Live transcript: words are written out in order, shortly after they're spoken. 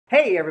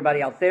Hey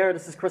everybody out there,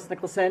 this is Kris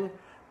Nicholson.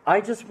 I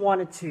just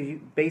wanted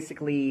to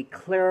basically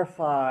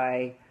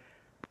clarify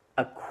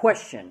a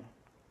question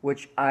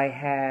which I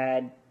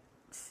had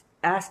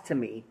asked to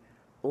me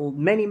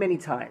many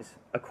times.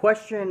 A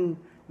question,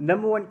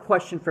 number one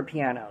question for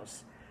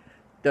pianos.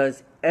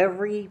 Does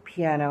every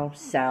piano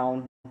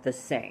sound the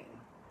same?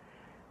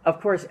 Of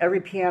course,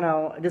 every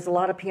piano, there's a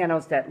lot of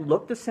pianos that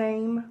look the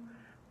same,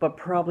 but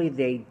probably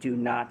they do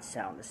not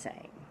sound the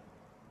same.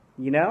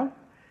 You know?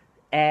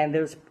 And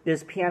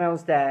there's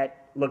pianos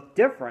that look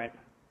different.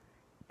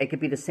 It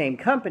could be the same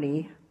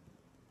company,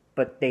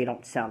 but they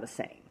don't sound the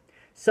same.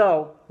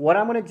 So what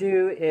I'm going to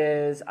do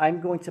is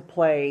I'm going to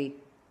play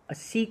a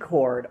C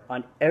chord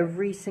on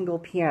every single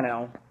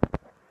piano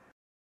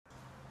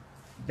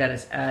that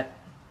is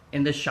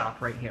in this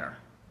shop right here.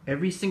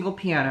 Every single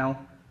piano,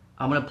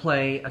 I'm going to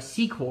play a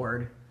C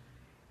chord,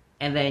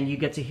 and then you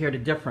get to hear the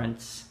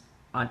difference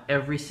on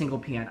every single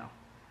piano,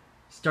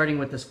 starting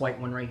with this white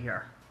one right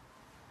here.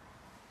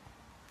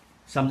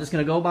 So I'm just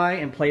going to go by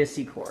and play a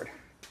C chord.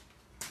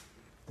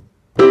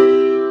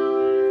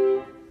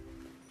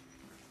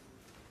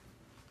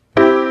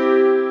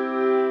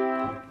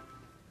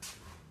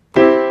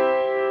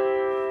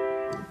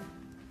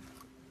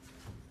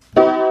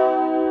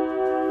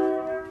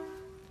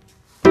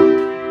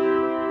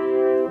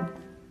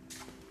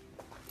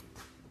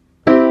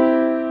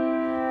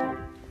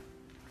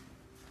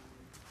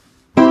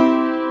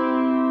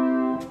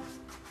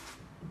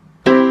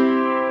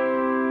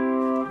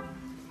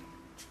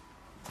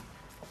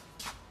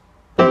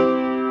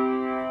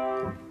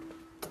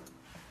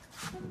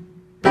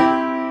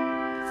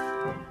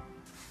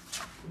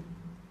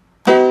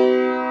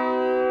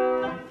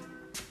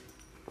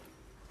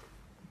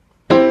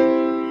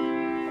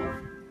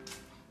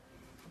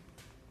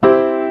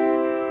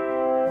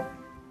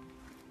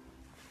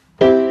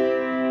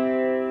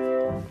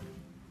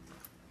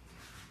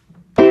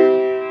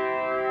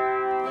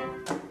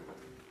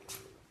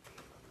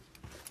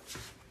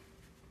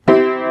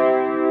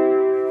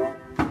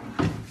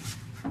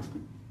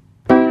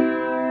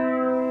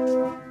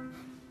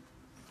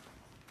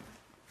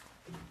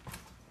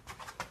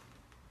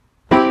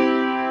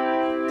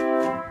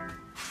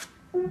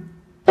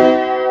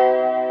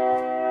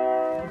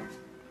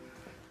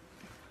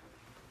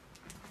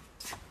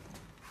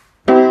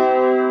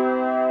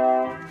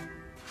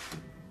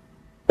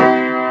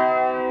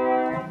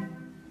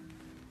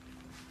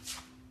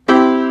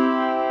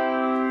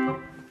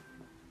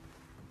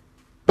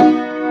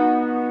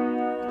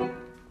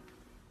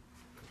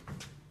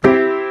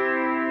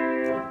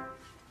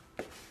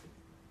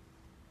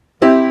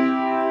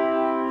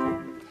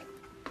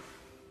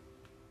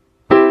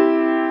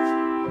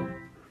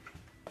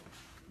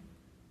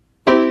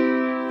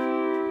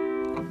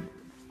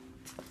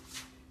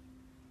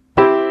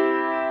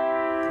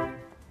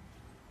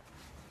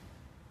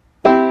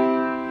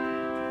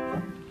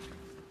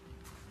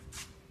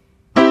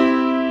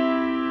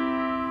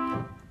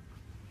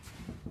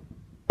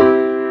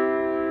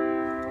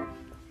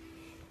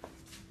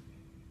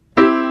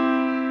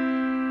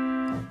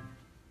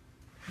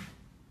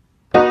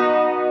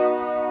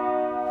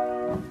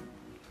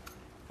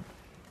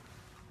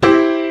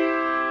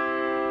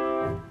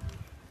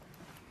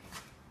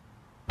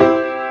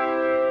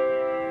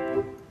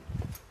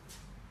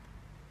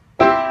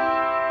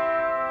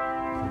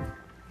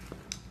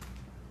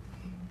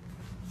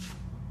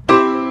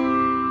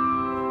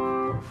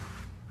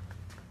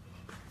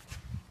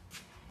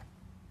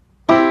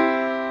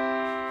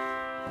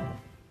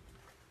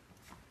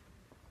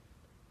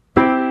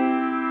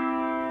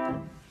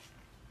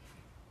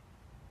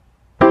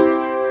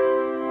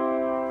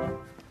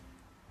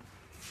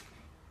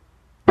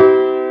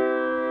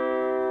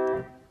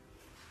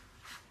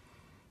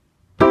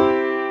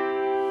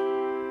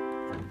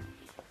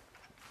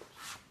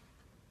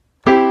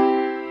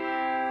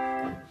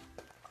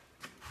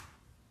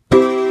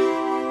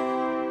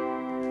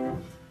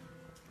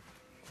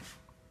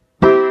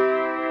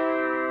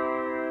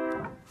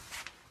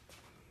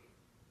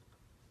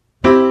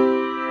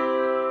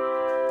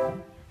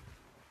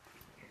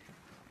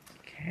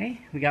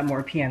 Okay, we got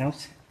more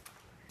pianos.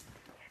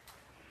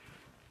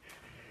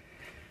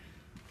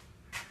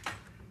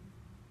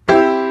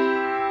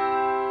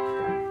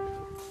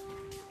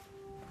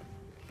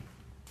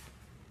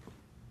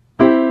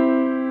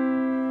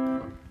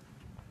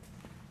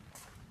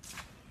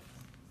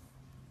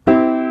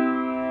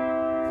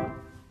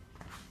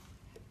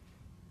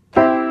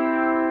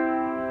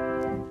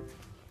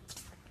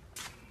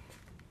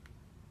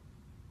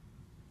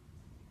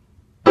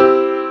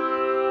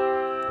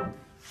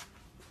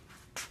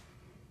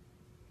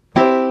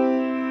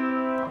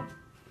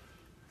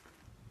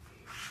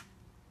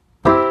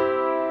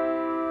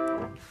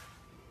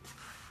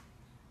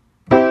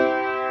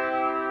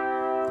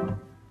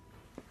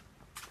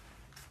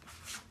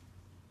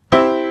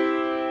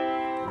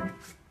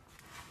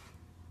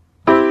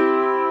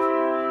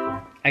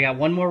 I got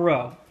one more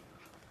row.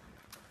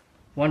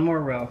 One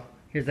more row.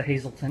 Here's the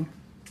Hazelton.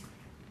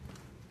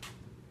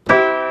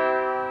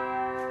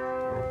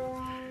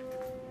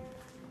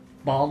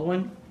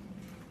 Baldwin,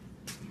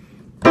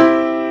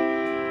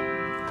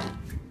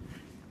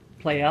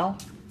 Play L.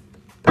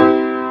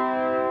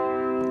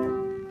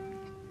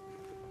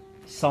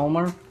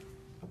 Sommer.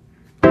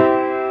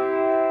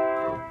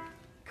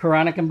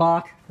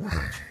 Karanickenbach.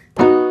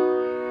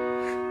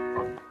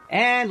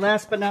 And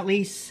last but not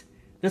least,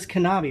 this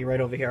Kanabi right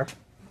over here.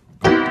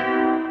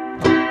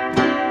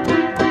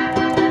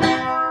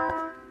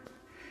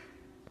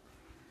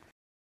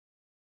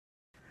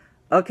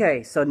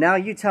 Okay, so now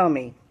you tell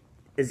me,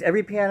 is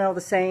every piano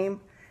the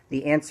same?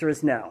 The answer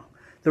is no.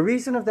 The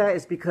reason of that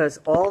is because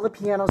all the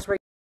pianos right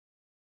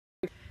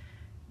here,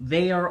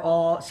 they are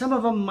all, some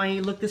of them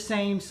might look the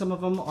same, some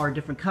of them are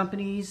different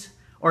companies,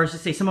 or I should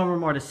say some of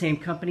them are the same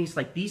companies,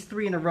 like these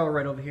three in a row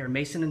right over here,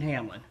 Mason and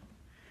Hamlin.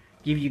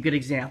 Give you a good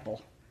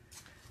example.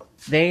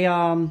 They're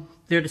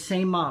the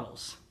same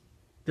models.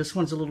 This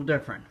one's a little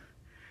different.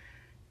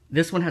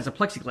 This one has a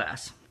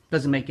plexiglass.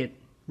 Doesn't make it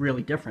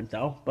really different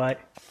though, but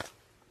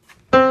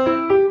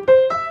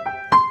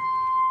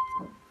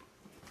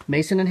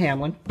Mason and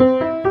Hamlin.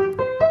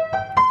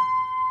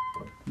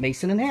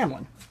 Mason and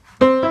Hamlin.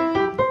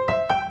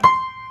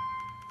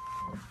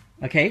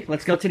 Okay,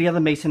 let's go to the other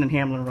Mason and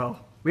Hamlin row.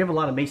 We have a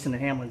lot of Mason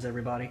and Hamlins,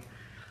 everybody.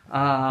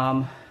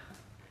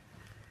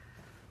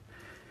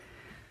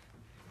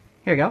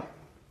 Here we go.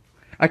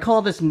 I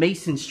call this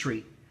Mason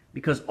Street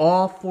because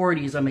all four of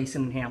these are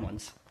Mason and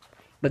Hamlins.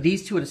 But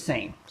these two are the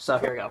same. So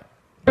here we go.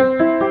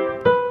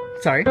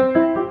 Sorry.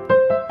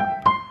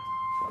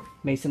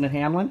 Mason and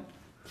Hamlin.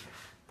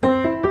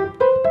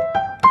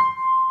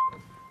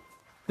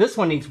 This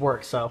one needs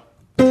work, so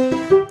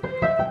sound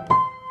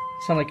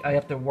like I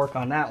have to work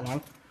on that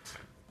one.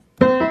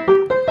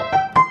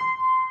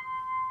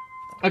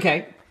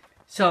 Okay,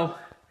 so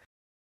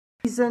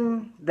the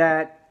reason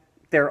that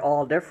they're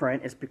all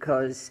different is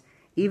because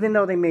even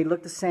though they may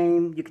look the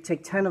same, you could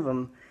take 10 of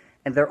them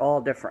and they're all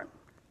different.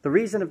 The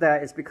reason of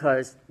that is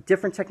because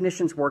different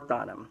technicians worked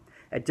on them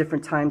at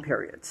different time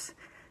periods.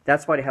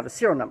 That's why they have a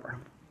serial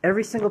number.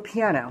 Every single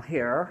piano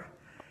here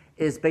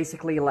is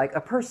basically like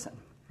a person.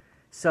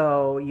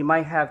 So you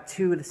might have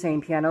two of the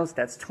same pianos,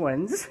 that's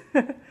twins.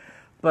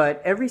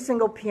 But every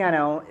single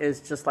piano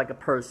is just like a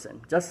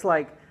person. Just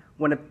like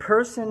when a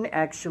person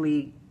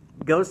actually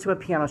goes to a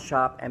piano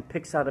shop and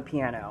picks out a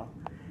piano,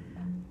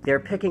 they're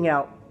picking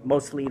out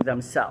mostly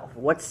themselves.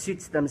 What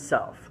suits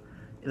themselves?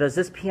 Does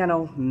this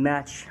piano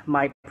match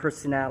my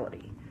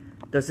personality?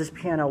 Does this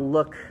piano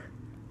look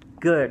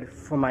good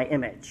for my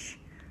image?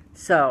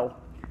 So,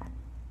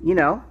 you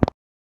know,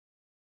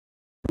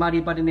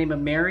 somebody by the name of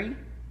Mary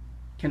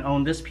can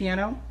own this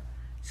piano.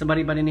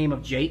 Somebody by the name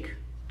of Jake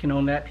can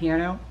own that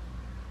piano.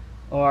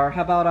 Or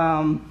how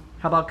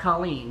about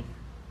Colleen?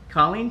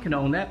 Colleen can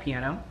own that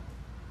piano.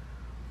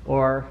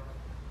 Or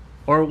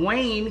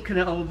Wayne can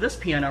own this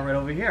piano right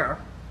over here.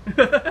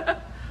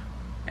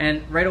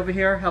 And right over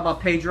here, how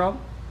about Pedro?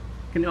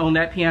 Can own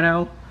that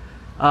piano.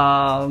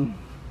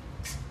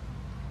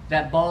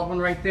 That bald one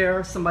right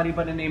there, somebody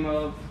by the name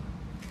of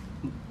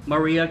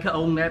Maria can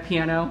own that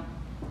piano.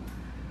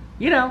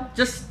 You know,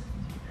 just,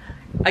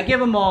 I give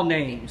them all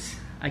names.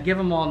 I give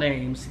them all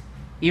names.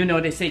 Even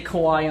though they say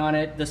Kawhi on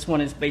it, this one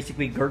is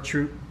basically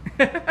Gertrude.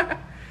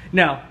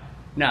 No,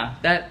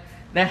 that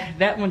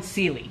one's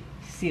Sealy.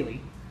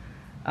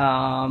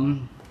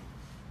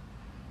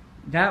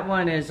 That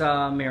one is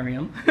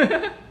Miriam.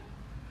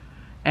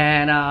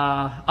 And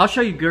I'll show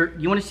you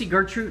you want to see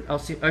Gertrude? I'll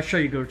show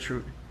you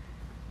Gertrude.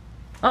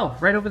 Oh,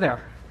 right over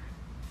there.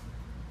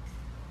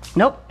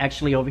 Nope,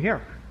 actually over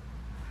here.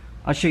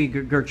 I'll show you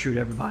Gertrude,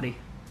 everybody.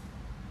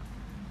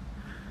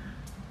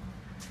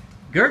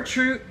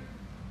 Gertrude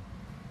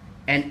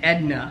and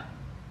Edna.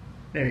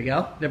 There you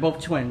go. They're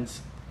both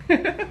twins.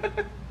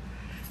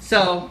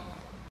 So,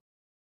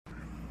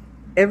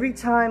 every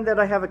time that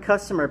I have a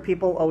customer,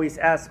 people always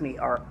ask me,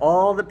 "Are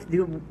all the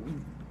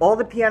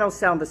pianos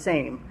sound the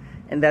same?"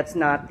 And that's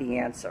not the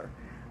answer.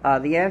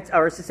 The answer,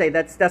 or to say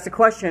that's a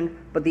question,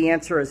 but the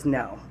answer is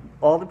no.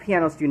 All the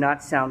pianos do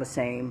not sound the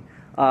same.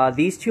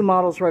 These two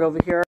models right over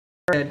here,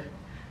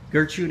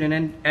 Gertrude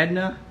and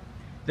Edna,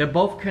 they're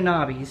both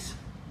Kanabis.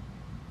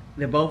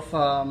 They're both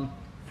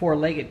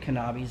four-legged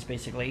Kanabis,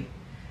 basically.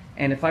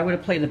 And if I were to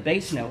play the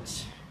bass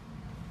notes,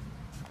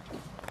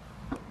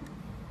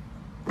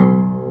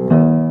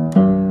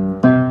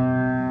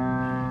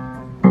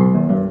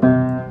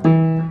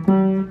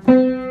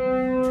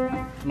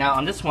 now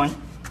on this one,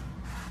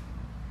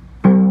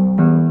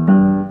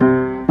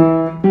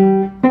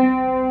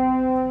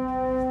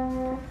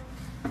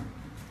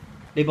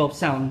 they both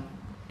sound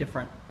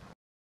different.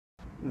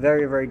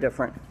 Very, very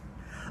different.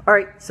 All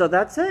right, so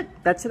that's it.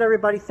 That's it,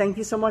 everybody. Thank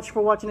you so much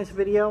for watching this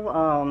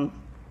video.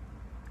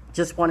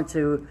 Just wanted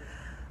to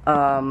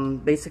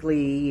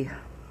basically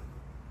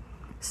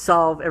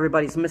solve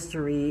everybody's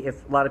mystery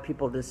if a lot of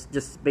people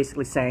just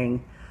basically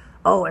saying,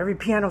 oh, every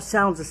piano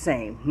sounds the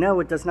same. No,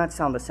 it does not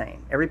sound the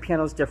same. Every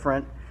piano is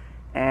different,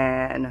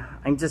 and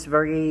I'm just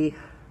very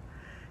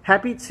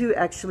happy to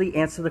actually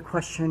answer the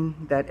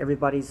question that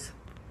everybody's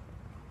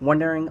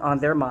wondering on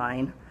their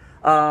mind.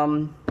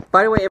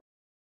 By the way,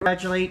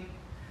 congratulate,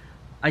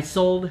 I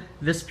sold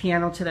this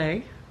piano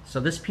today. So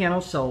this piano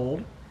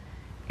sold,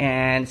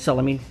 And so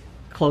let me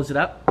close it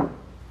up.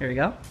 Here we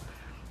go.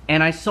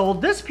 And I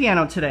sold this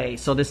piano today.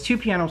 So there's 2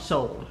 pianos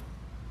sold.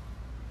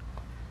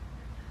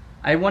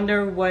 I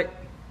wonder what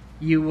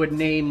you would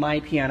name my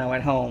piano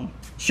at home.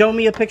 Show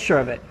me a picture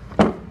of it.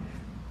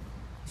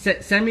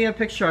 Send me a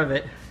picture of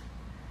it.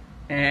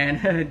 And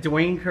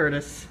Dwayne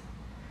Curtis.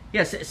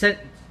 Yes,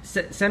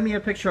 send me a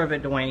picture of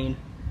it, Dwayne.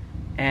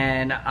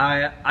 And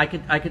I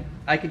could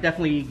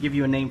definitely give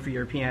you a name for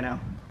your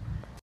piano.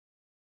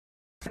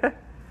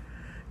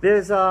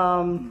 There's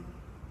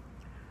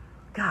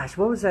gosh,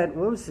 what was that?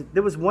 What was it?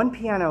 There was one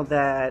piano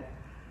that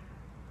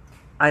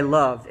I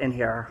loved in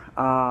here,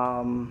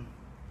 and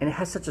it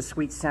has such a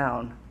sweet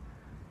sound.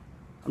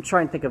 I'm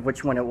trying to think of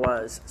which one it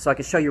was, so I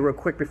can show you real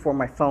quick before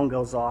my phone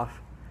goes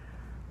off.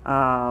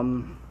 I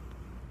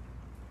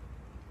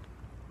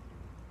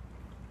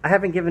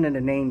haven't given it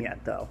a name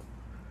yet, though.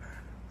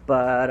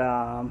 But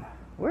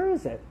where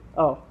is it?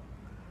 Oh,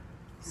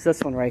 it's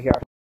this one right here.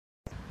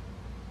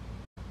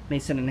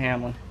 Mason and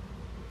Hamlin.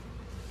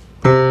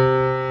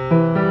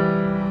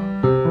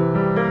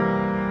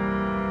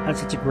 That's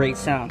such a great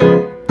sound.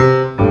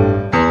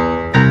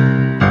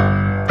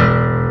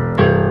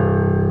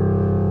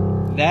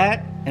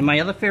 That and my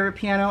other favorite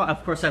piano,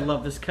 of course, I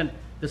love this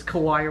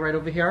Kauai right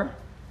over here.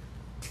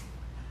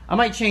 I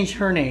might change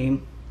her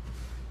name.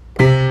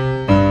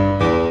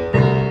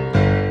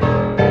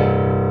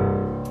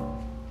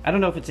 I don't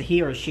know if it's a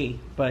he or a she,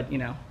 but you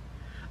know.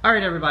 All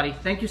right, everybody.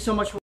 Thank you so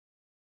much for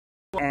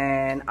watching,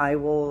 and I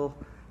will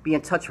be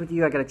in touch with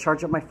you. I got to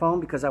charge up my phone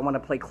because I want to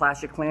play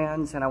Clash of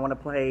Clans and I want to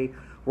play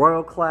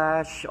Royal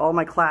Clash, all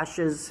my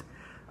clashes.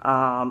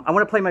 I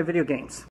want to play my video games.